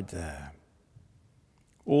and died there.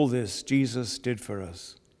 All this Jesus did for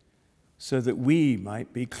us, so that we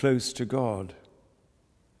might be close to God.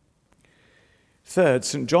 Third,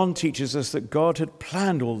 St. John teaches us that God had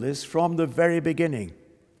planned all this from the very beginning.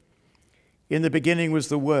 In the beginning was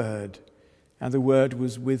the Word, and the Word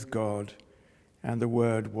was with God, and the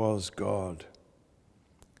Word was God.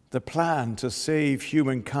 The plan to save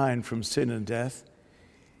humankind from sin and death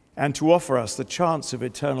and to offer us the chance of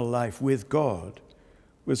eternal life with God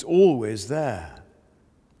was always there.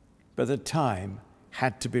 But the time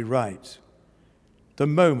had to be right. The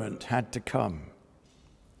moment had to come.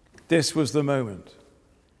 This was the moment.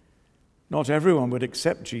 Not everyone would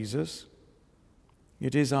accept Jesus.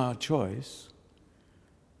 It is our choice.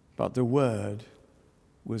 But the Word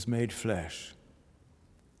was made flesh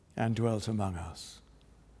and dwelt among us,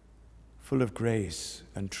 full of grace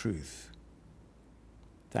and truth.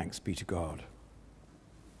 Thanks be to God.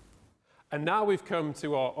 And now we've come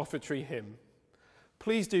to our offertory hymn.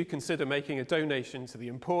 Please do consider making a donation to the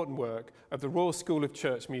important work of the Royal School of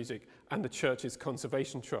Church Music and the Church's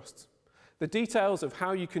Conservation Trust. The details of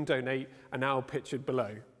how you can donate are now pictured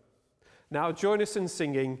below. Now join us in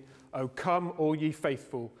singing, "O come, all ye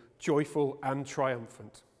faithful, joyful and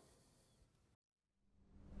triumphant."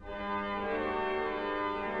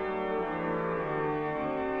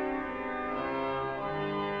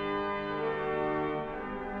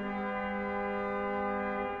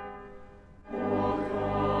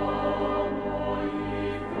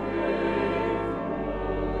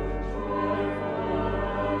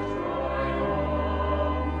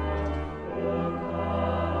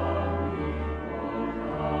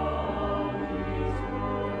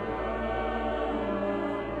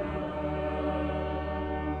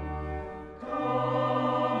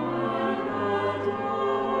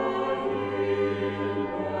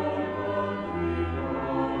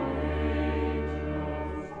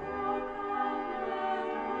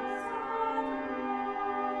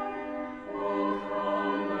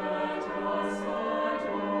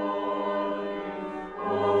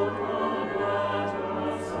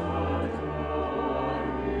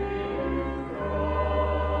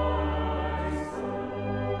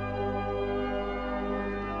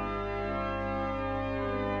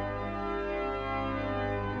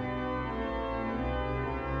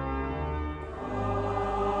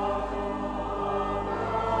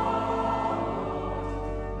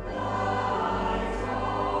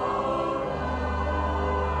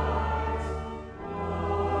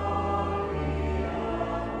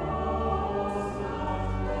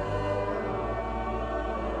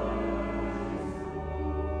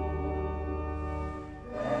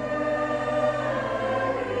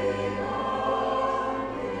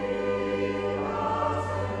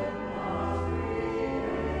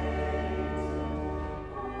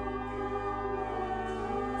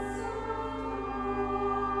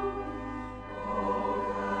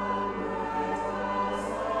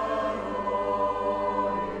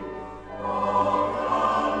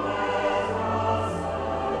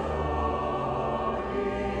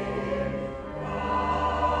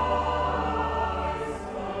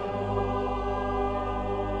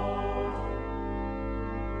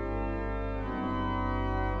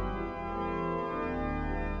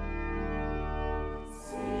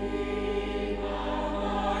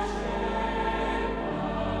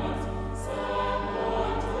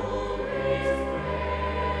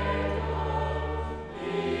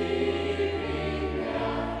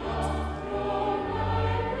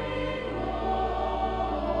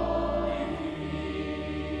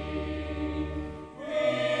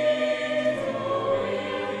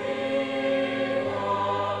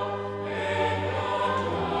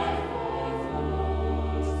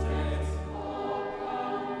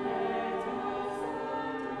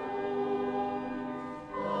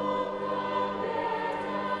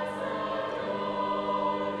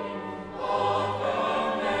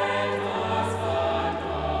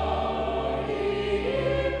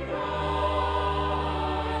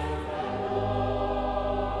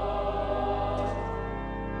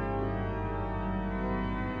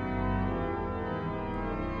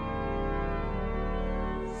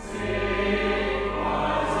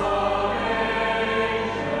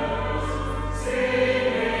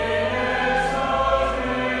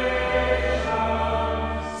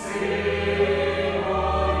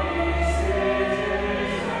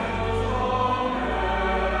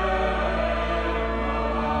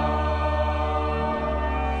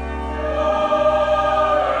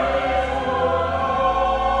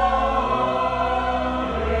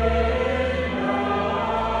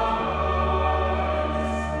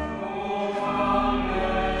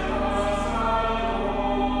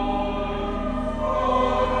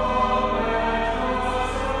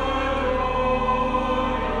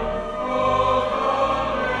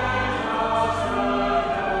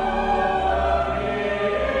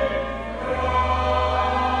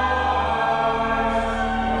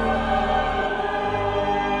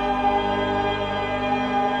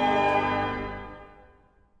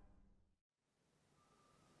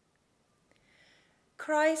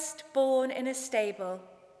 Christ born in a stable,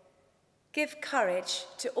 give courage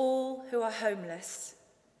to all who are homeless.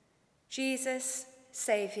 Jesus,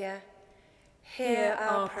 Saviour, hear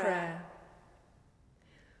our prayer.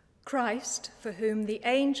 Christ, for whom the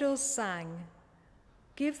angels sang,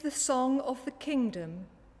 give the song of the kingdom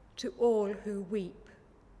to all who weep.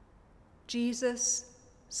 Jesus,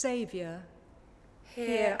 Saviour,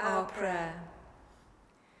 hear our prayer.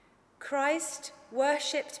 Christ,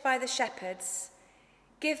 worshipped by the shepherds,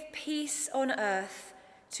 give peace on earth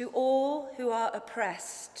to all who are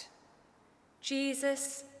oppressed.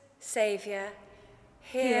 Jesus, Saviour,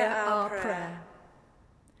 hear our prayer.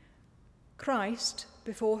 Christ,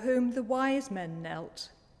 before whom the wise men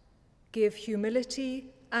knelt, give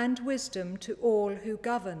humility and wisdom to all who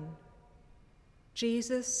govern.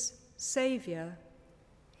 Jesus, Saviour,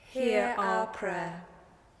 hear our prayer.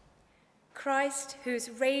 Christ,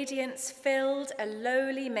 whose radiance filled a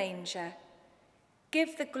lowly manger,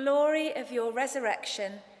 give the glory of your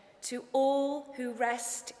resurrection to all who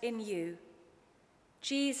rest in you.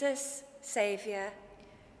 Jesus, Saviour,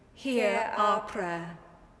 hear our prayer.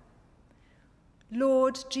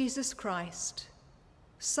 Lord Jesus Christ,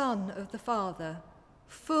 Son of the Father,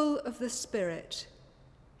 full of the Spirit,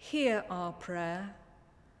 hear our prayer.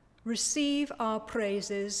 Receive our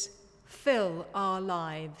praises, fill our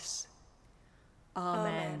lives.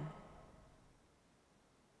 Amen.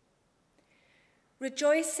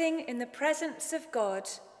 Rejoicing in the presence of God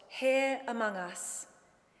here among us,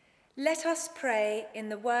 let us pray in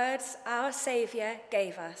the words our Saviour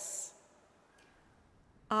gave us.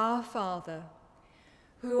 Our Father,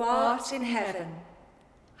 who art in heaven,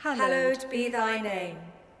 hallowed be thy name.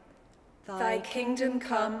 Thy kingdom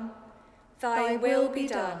come, thy will be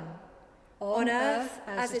done, on earth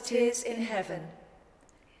as it is in heaven.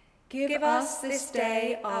 Give us this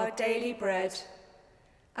day our daily bread,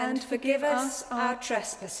 and forgive us our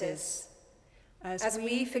trespasses, as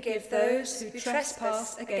we forgive those who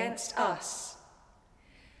trespass against us.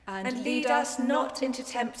 And lead us not into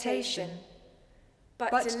temptation,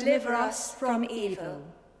 but deliver us from evil.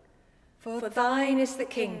 For thine is the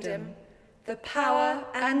kingdom, the power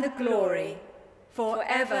and the glory, for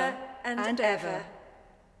ever and ever.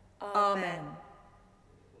 Amen.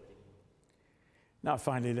 Now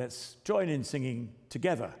finally, let's join in singing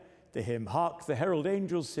together the hymn, Hark the Herald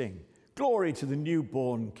Angels Sing, Glory to the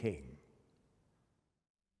Newborn King.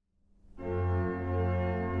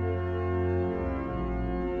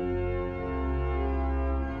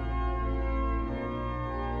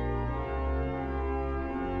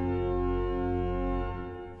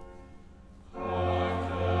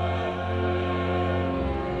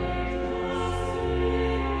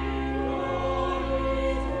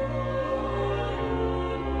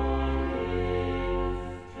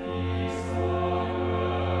 Peace on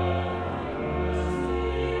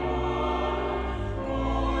earth.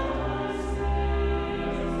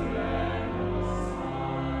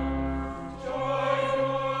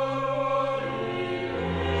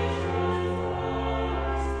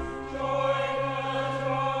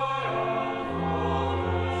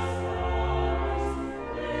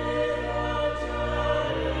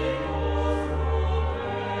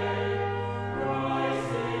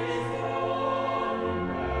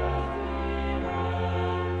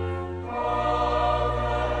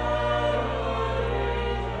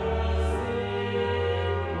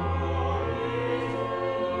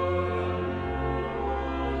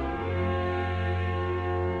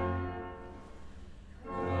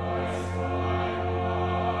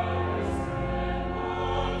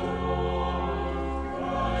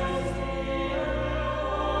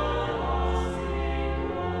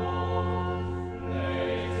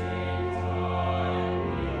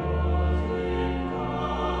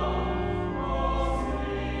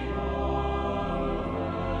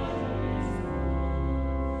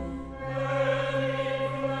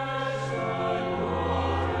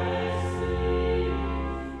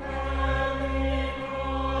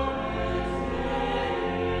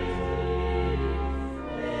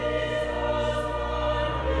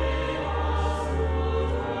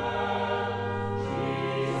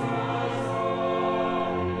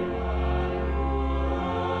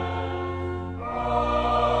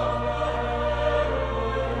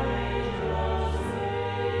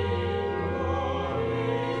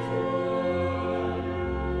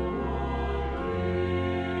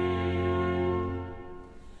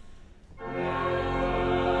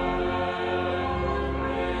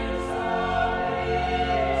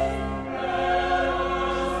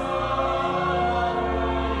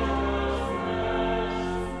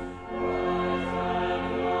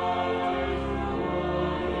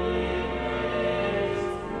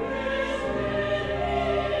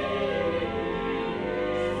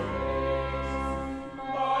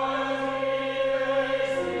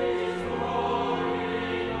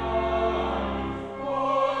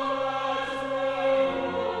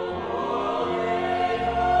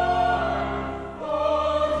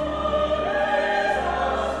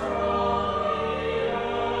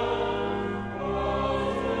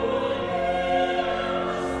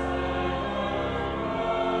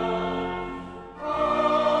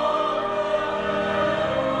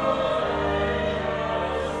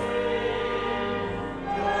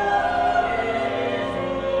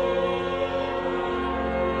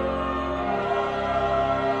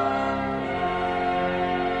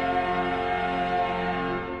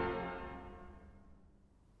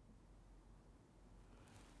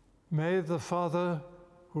 May the Father,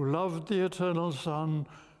 who loved the eternal Son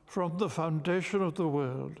from the foundation of the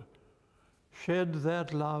world, shed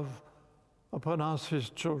that love upon us, his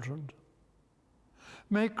children.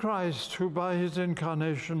 May Christ, who by his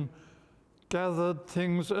incarnation gathered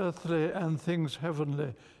things earthly and things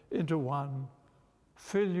heavenly into one,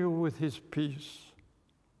 fill you with his peace.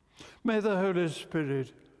 May the Holy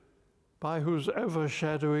Spirit, by whose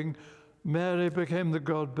overshadowing Mary became the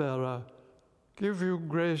God-bearer, give you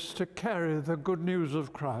grace to carry the good news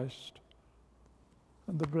of Christ.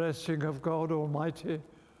 And the blessing of God Almighty,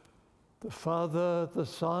 the Father, the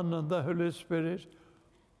Son, and the Holy Spirit,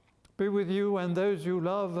 be with you and those you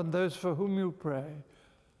love and those for whom you pray,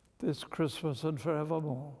 this Christmas and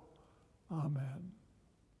forevermore. Amen.